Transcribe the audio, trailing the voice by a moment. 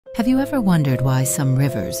Have you ever wondered why some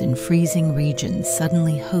rivers in freezing regions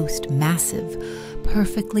suddenly host massive,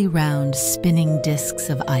 perfectly round spinning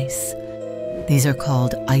disks of ice? These are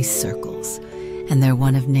called ice circles, and they're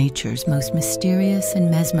one of nature's most mysterious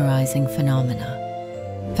and mesmerizing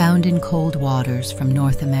phenomena. Found in cold waters from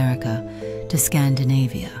North America to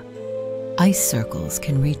Scandinavia, ice circles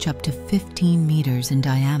can reach up to 15 meters in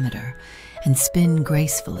diameter and spin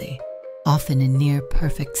gracefully, often in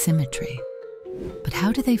near-perfect symmetry. But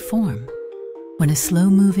how do they form? When a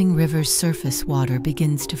slow-moving river's surface water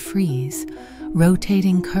begins to freeze,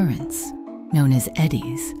 rotating currents, known as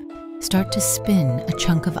eddies, start to spin a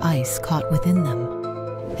chunk of ice caught within them.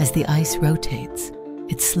 As the ice rotates,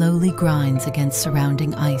 it slowly grinds against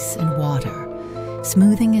surrounding ice and water,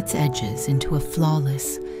 smoothing its edges into a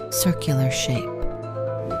flawless, circular shape.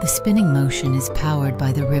 The spinning motion is powered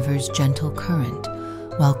by the river's gentle current,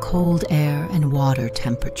 while cold air and water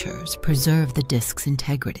temperatures preserve the disk's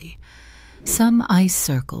integrity. Some ice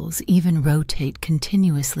circles even rotate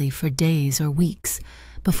continuously for days or weeks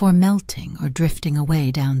before melting or drifting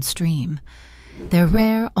away downstream. Their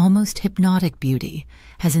rare, almost hypnotic beauty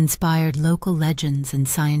has inspired local legends and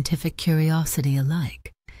scientific curiosity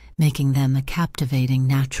alike, making them a captivating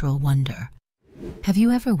natural wonder. Have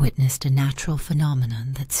you ever witnessed a natural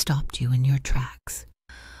phenomenon that stopped you in your tracks?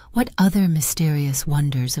 What other mysterious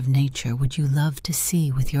wonders of nature would you love to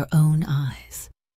see with your own eyes?